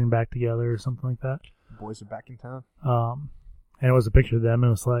getting back together or something like that. The boys are back in town. And it was a picture of them. It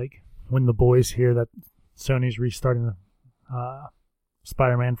was like when the boys hear that Sony's restarting the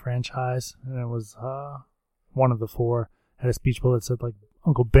Spider-Man franchise, and it was one of the 4 had a speech bubble that said like,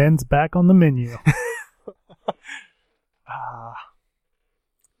 Uncle Ben's back on the menu.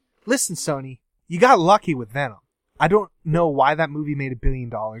 Listen, Sony, you got lucky with Venom. I don't know why that movie made $1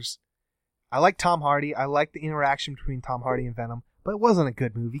 billion. I like Tom Hardy. I like the interaction between Tom Hardy and Venom, but it wasn't a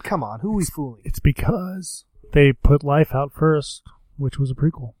good movie. Come on, who are we fooling? It's because they put Life out first, which was a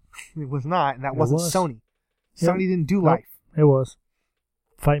prequel. It was not, and that wasn't Sony. Yep. Sony didn't do Nope. Life. It was.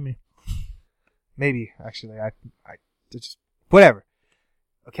 Fight me. Maybe, actually. I just, whatever.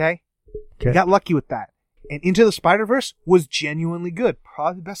 Okay? You got lucky with that. And Into the Spider-Verse was genuinely good.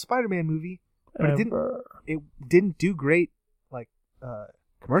 Probably the best Spider-Man movie. But it didn't do great, like,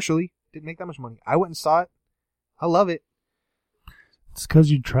 commercially. Didn't make that much money. I went and saw it. I love it. It's because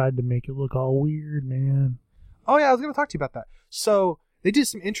you tried to make it look all weird, man. Oh, yeah, I was going to talk to you about that. So, they did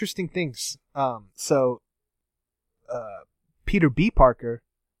some interesting things. Peter B. Parker,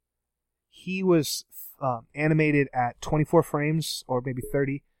 he was animated at 24 frames or maybe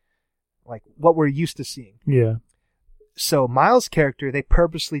 30, like what we're used to seeing. Yeah. So Miles' character, they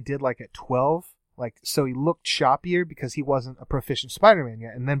purposely did like at 12, like so he looked choppier because he wasn't a proficient Spider-Man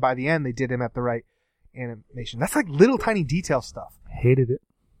yet. And then by the end, they did him at the right animation. That's like little tiny detail stuff. Hated it.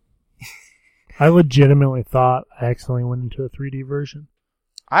 I legitimately thought I accidentally went into a 3D version.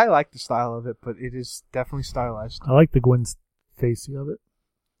 I like the style of it, but it is definitely stylized. I like the Gwen Stacy of it.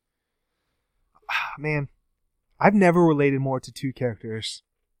 Man, I've never related more to 2 characters.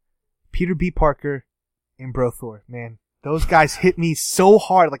 Peter B. Parker and Bro Thor. Man, those guys hit me so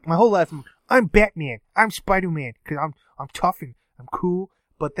hard. Like my whole life, I'm Batman. I'm Spider-Man because I'm tough and I'm cool.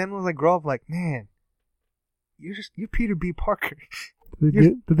 But then when I grow up, like, man, you're Peter B. Parker.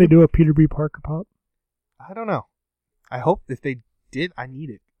 Did they do a Peter B. Parker pop? I don't know. I hope if they did, I need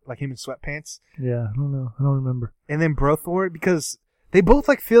it. Like him in sweatpants. Yeah, I don't know. I don't remember. And then Bro Thor, because they both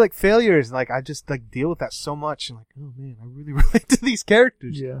like feel like failures. And like I just like deal with that so much. And like, oh man, I really relate to these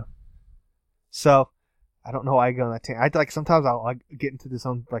characters. Yeah. So I don't know why I go on that tangent. I like sometimes I'll like, get into this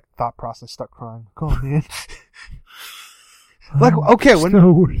own like thought process, start crying. Like, oh man. Like okay, when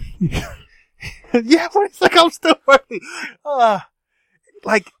yeah, when it's like I'm still worthy.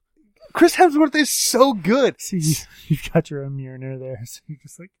 Like Chris Hemsworth is so good. See, you've got your own Mjolnir there, so you're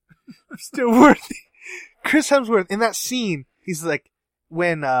just like, I'm still worthy. Chris Hemsworth in that scene, he's like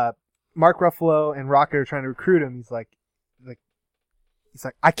when Mark Ruffalo and Rocket are trying to recruit him. He's like,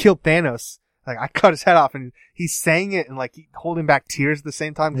 I killed Thanos. Like I cut his head off, and he's saying it and like holding back tears at the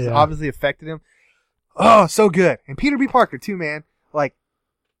same time because it obviously affected him. Oh, so good. And Peter B. Parker too, man. Like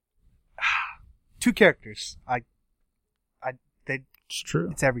 2 characters. It's true.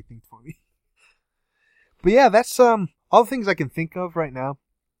 It's everything for me. But yeah, that's all the things I can think of right now.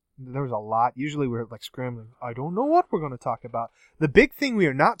 There was a lot. Usually we're like scrambling. I don't know what we're going to talk about. The big thing we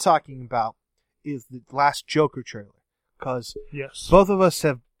are not talking about is the last Joker trailer. Because Yes. both of us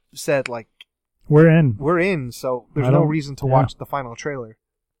have said, like, We're in. we're in, so there's I no don't- reason to yeah. watch the final trailer.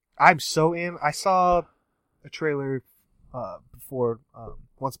 I'm so in. I saw a trailer before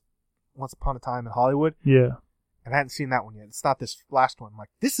Once Upon a Time in Hollywood, Yeah. and I hadn't seen that one yet. It's not this last one. I'm like,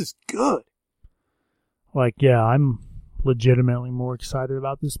 this is good. Like, yeah, I'm legitimately more excited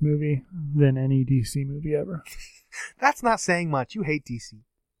about this movie than any DC movie ever. That's not saying much. You hate DC.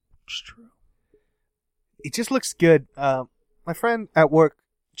 It's true. It just looks good. My friend at work,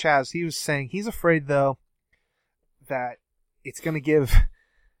 Chaz, he was saying he's afraid, though, that it's going to give...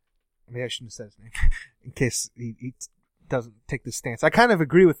 Maybe I shouldn't have said his name in case he doesn't take this stance. I kind of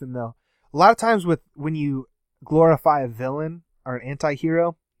agree with him, though. A lot of times when you glorify a villain or an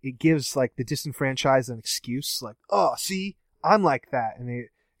anti-hero, it gives like the disenfranchised an excuse. Like, oh, see, I'm like that. And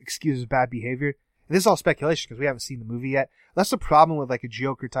it excuses bad behavior. And this is all speculation because we haven't seen the movie yet. That's the problem with like a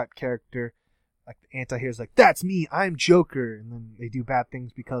Joker-type character. Like the anti-hero's like, that's me, I'm Joker. And then they do bad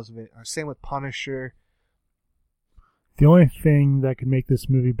things because of it. Or same with Punisher. The only thing that could make this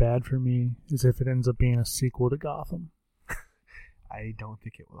movie bad for me is if it ends up being a sequel to Gotham. I don't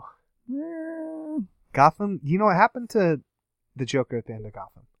think it will. Eh, Gotham, you know what happened to the Joker at the end of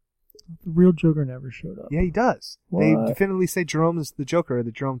Gotham? the real Joker never showed up. Yeah, he does. They What? definitively say Jerome is the Joker, or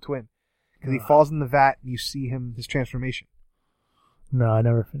the Jerome twin. Because he falls in the vat and you see his transformation. No, I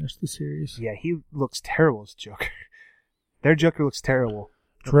never finished the series. Yeah, he looks terrible as Joker. Their Joker looks terrible.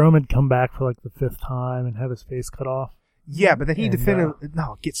 Jerome had come back for like the 5th time and had his face cut off. Yeah, but then he And, definitively...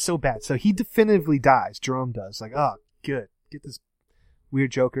 No, it gets so bad. So he definitively dies. Jerome does. Like, oh, good. Get this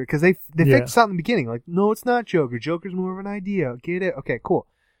weird Joker. Because they Yeah. fixed out in the beginning. Like, no, it's not Joker. Joker's more of an idea. Get it? Okay, cool.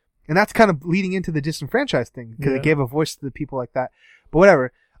 And that's kind of leading into the disenfranchised thing. Because Yeah. it gave a voice to the people like that. But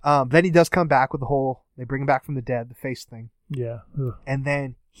whatever. Then he does come back with the whole... They bring him back from the dead, the face thing. Yeah. Ugh. And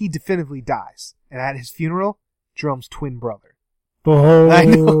then he definitively dies. And at his funeral, Jerome's twin brother. Oh. I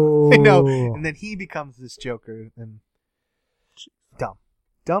know. And then he becomes this Joker. And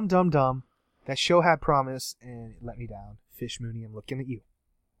dumb. That show had promise, and it let me down. Fish Mooney, I'm looking at you.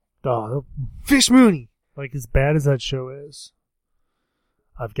 Oh, Fish Mooney! like as bad as that show is,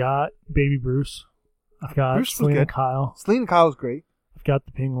 I've got Baby Bruce. I've got Bruce was Selena good. Kyle. Selena Kyle was great. I've got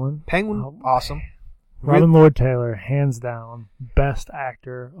the Penguin. Penguin, Oh, awesome. Robin Lord Taylor, hands down, best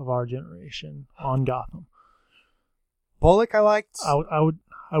actor of our generation on Gotham. Bullock, I liked. I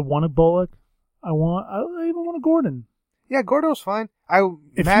want a Bullock. I even want a Gordon. Yeah, Gordo was fine.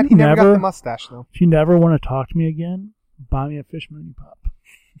 If Matt, you he never got never- the mustache, though. If you never want to talk to me again, buy me a Fish Mooney Pop.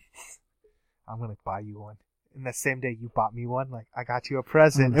 I'm going to buy you one. And that same day you bought me one, like, I got you a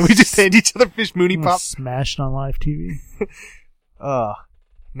present. And we just hand each other Fish Mooney I'm gonna Pop. smash it on live TV. Oh,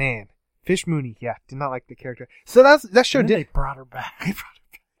 man. Fish Mooney, yeah, did not like the character. So that show And then did. they brought her back.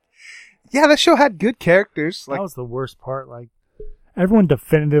 Yeah, that show had good characters. Like, That was the worst part. Like, everyone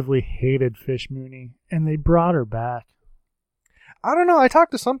definitively hated Fish Mooney, and they brought her back. I don't know. I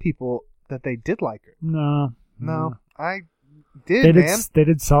talked to some people that they did like her. No. No, I They did, did, man. they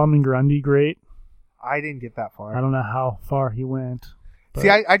did Solomon Grundy great. I didn't get that far. I don't know how far he went. But See,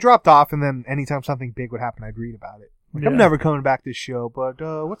 I dropped off, and then anytime something big would happen, I'd read about it. Like, I'm Yeah. never coming back to this show, but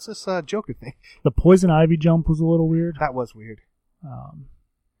what's this Joker thing? The Poison Ivy jump was a little weird. That was weird.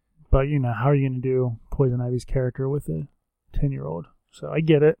 But, you know, how are you going to do Poison Ivy's character with a 10-year-old? So I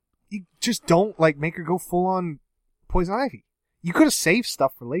get it. You just don't, like, make her go full-on Poison Ivy. You could have saved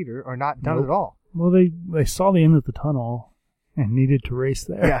stuff for later, or not done it Nope. at all. Well, they saw the end of the tunnel and needed to race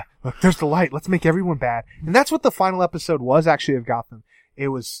there. Yeah, look, there's the light. Let's make everyone bad. And that's what the final episode was, actually, of Gotham. It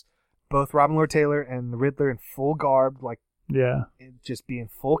was both Robin Lord Taylor and the Riddler in full garb, like, Yeah. just being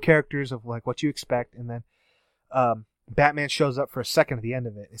full characters of, like, what you expect. And then Batman shows up for a second at the end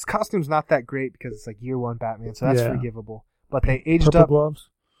of it. His costume's not that great because it's, like, year one Batman, so that's Yeah. forgivable. But they aged Purple up. gloves.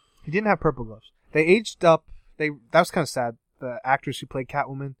 He didn't have purple gloves. They aged up. That was kind of sad. The actress who played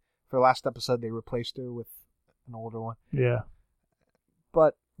Catwoman for the last episode, they replaced her with an older one. Yeah.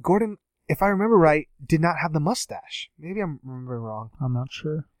 But Gordon, if I remember right, did not have the mustache. Maybe I'm remembering wrong. I'm not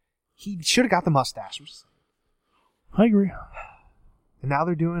sure. He should have got the mustache. I agree. And now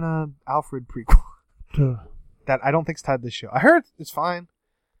they're doing a Alfred prequel that I don't think's tied to this show. I heard it's fine.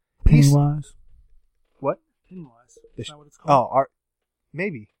 Pennywise. What? Pennywise. This- Is that what it's called?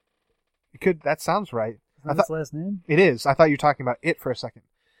 Maybe. It could. That sounds right. Is that his last name? It is. I thought you were talking about it for a second.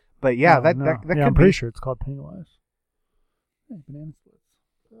 But yeah, No, that no. that Yeah, could I'm be. pretty sure it's called Pennywise. Hey, banana splits.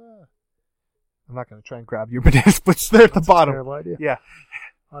 I'm not going to try and grab your banana splits there at the That's a bottom. terrible idea. Yeah.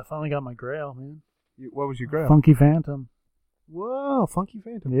 I finally got my Grail, man. What was your grail? Funky Phantom. Whoa, Funky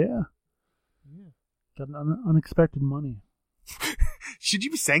Phantom. Yeah. Got an unexpected money. Should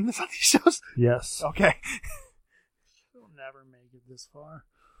you be saying this on these shows? Yes. Okay. You'll never make it this far.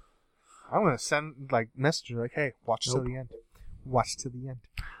 I'm gonna send messages like, "Hey, watch till the end. Watch till the end."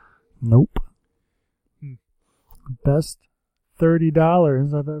 Nope. Hmm. Best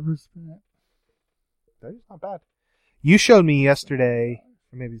 $30 I've ever spent. That's not bad. You showed me yesterday,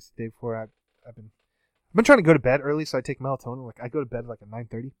 or maybe it's the day before. I've been trying to go to bed early, so I take melatonin. Like I go to bed at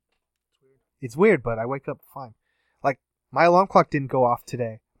 9:30. It's weird, but I wake up fine. Like my alarm clock didn't go off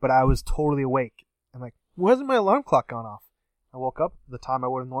today, but I was totally awake. I'm like, why hasn't my alarm clock gone off? I woke up the time I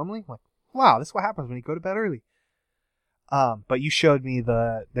would have normally. I'm like, wow, this is what happens when you go to bed early. But you showed me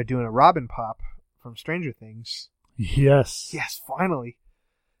they're doing a Robin pop from Stranger Things. Yes. Yes, finally.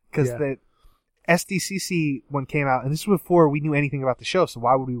 Because Yeah. the SDCC one came out, and this was before we knew anything about the show, so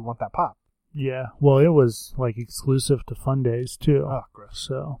why would we want that pop? Yeah. Well, it was exclusive to Fun Days too. Oh, gross.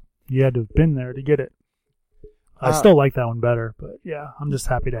 So you had to have been there to get it. I still like that one better, but yeah, I'm just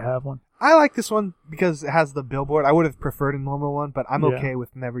happy to have one. I like this one because it has the billboard. I would have preferred a normal one, but I'm Yeah. okay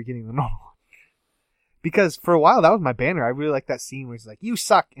with never getting the normal one. Because for a while, that was my banner. I really like that scene where it's like, you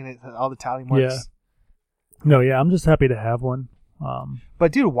suck, and it has all the tally marks. Yeah. No, yeah, I'm just happy to have one.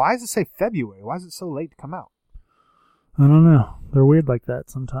 But dude, why does it say February? Why is it so late to come out? I don't know. They're weird like that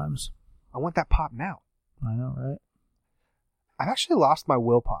sometimes. I want that pop now. I know, right? I've actually lost my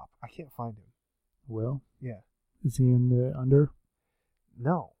Will pop. I can't find him. Will? Yeah. Is he in the under?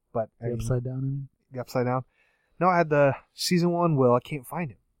 No, but The upside down, I mean? The upside down. No, I had the season 1 Will. I can't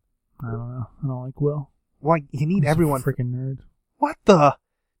find him. I don't know. I don't like Will. Why? You need He's everyone. a freaking nerd. What the?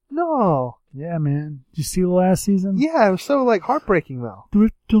 No. Yeah, man. Did you see the last season? Yeah, it was so heartbreaking though. Do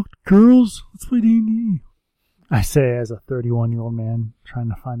it, girls. Let's play D&D. I say as a 31-year-old man trying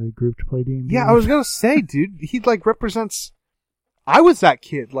to find a group to play D&D. Yeah, I was gonna say, dude, he represents. I was that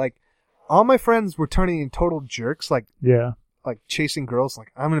kid. All my friends were turning into total jerks. Yeah. Chasing girls.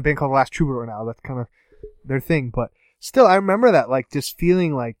 I'm in a band called Last Troubadour now. That's kind of their thing. But still, I remember that. Just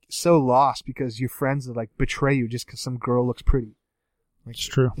feeling so lost because your friends would betray you just because some girl looks pretty. It's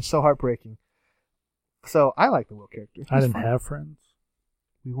true. It's so heartbreaking. So I like the Will character. I didn't have friends.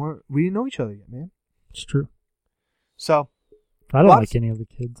 We didn't know each other yet, man. It's true. So I don't like any of the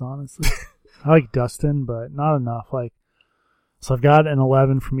kids, honestly. I like Dustin, but not enough. So I've got an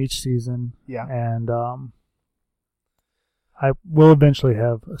 11 from each season. Yeah. And I will eventually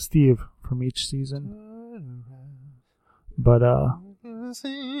have a Steve from each season. But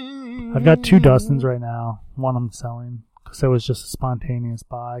I've got 2 Dustins right now. One I'm selling because it was just a spontaneous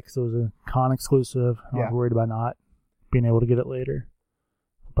buy because it was a con exclusive. I was worried about not being able to get it later.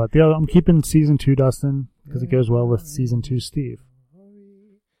 But the other, I'm keeping season 2 Dustin because it goes well with season 2 Steve.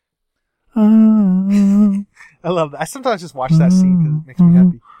 I love that. I sometimes just watch that scene because it makes me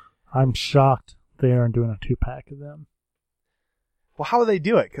happy. I'm shocked they aren't doing a 2-pack of them. Well, how would they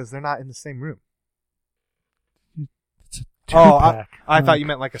do it? Because they're not in the same room. It's a 2-pack. I thought you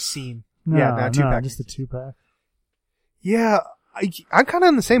meant a scene. No, yeah, not a 2-pack. just a 2-pack. Yeah, I'm kind of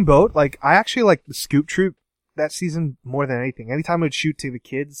in the same boat. I actually like the Scoop Troop that season more than anything. Anytime I would shoot to the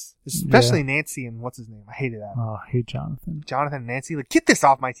kids, especially Nancy and what's his name, I hated that. Oh, I hate Jonathan. Jonathan and Nancy, get this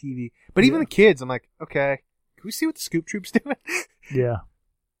off my TV. But even the kids, I'm like, okay, can we see what the Scoop Troop's doing? Yeah.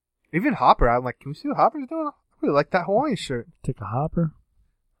 Even Hopper, I'm like, can we see what Hopper's doing? I really like that Hawaiian shirt. Take a Hopper.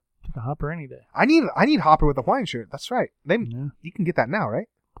 Take a Hopper any day. I need Hopper with a Hawaiian shirt. That's right. You can get that now, right?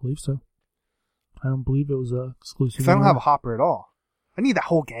 I believe so. I don't believe it was exclusive. Because I don't have a Hopper at all. I need that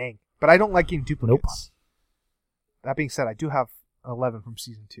whole gang. But I don't like getting duplicates. Nope. That being said, I do have 11 from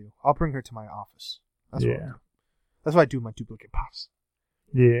season 2. I'll bring her to my office. That's what I do with my duplicate pops.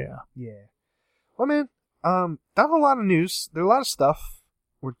 Yeah. Yeah. Well, man, not a lot of news. There's a lot of stuff.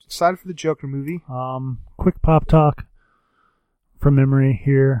 We're excited for the Joker movie. Quick pop talk from memory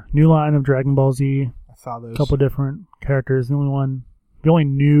here. New line of Dragon Ball Z. I saw those. A couple different characters. The only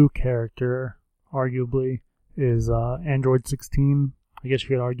new character, arguably, is Android 16. I guess you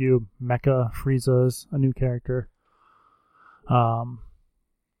could argue Mecha Frieza's a new character.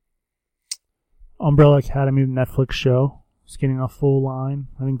 Umbrella Academy Netflix show is getting a full line.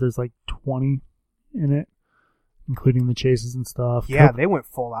 I think there's 20 in it, including the chases and stuff. Yeah, they went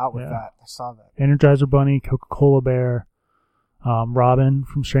full out with that. I saw that. Energizer Bunny, Coca-Cola Bear, Robin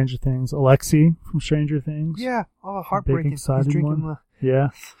from Stranger Things, Alexi from Stranger Things. Yeah, heartbreaking. Big exciting He's one.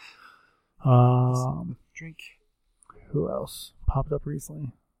 Yeah. Drink. Who else popped up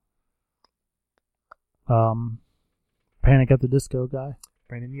recently? Panic at the Disco guy.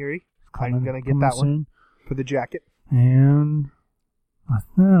 Brandon Urie. I'm going to get that one for the jacket. And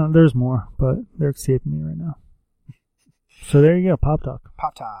There's more, but they're escaping me right now. So there you go, Pop Talk.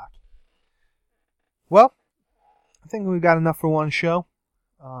 Pop Talk. Well, I think we've got enough for one show.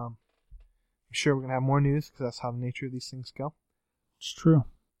 I'm sure we're going to have more news because that's how the nature of these things go. It's true.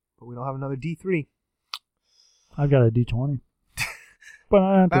 But we don't have another D3. I've got a D20.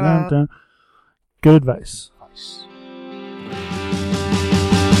 Good advice. Nice.